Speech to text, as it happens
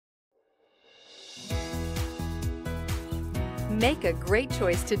Make a great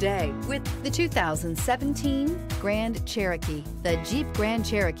choice today with the 2017 Grand Cherokee. The Jeep Grand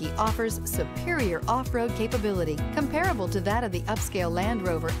Cherokee offers superior off-road capability comparable to that of the upscale Land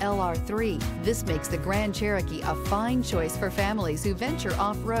Rover LR3. This makes the Grand Cherokee a fine choice for families who venture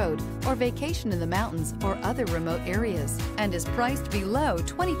off-road or vacation in the mountains or other remote areas, and is priced below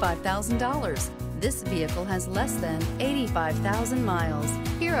 $25,000. This vehicle has less than 85,000 miles.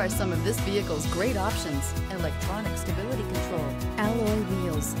 Here are some of this vehicle's great options: electronic stability control, alloy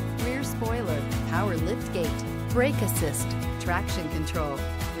wheels, rear spoiler, power liftgate, brake assist, traction control,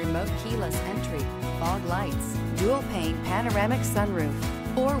 remote keyless entry, fog lights, dual pane panoramic sunroof,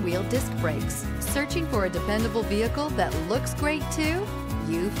 four-wheel disc brakes. Searching for a dependable vehicle that looks great too?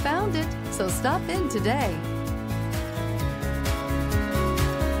 You found it, so stop in today.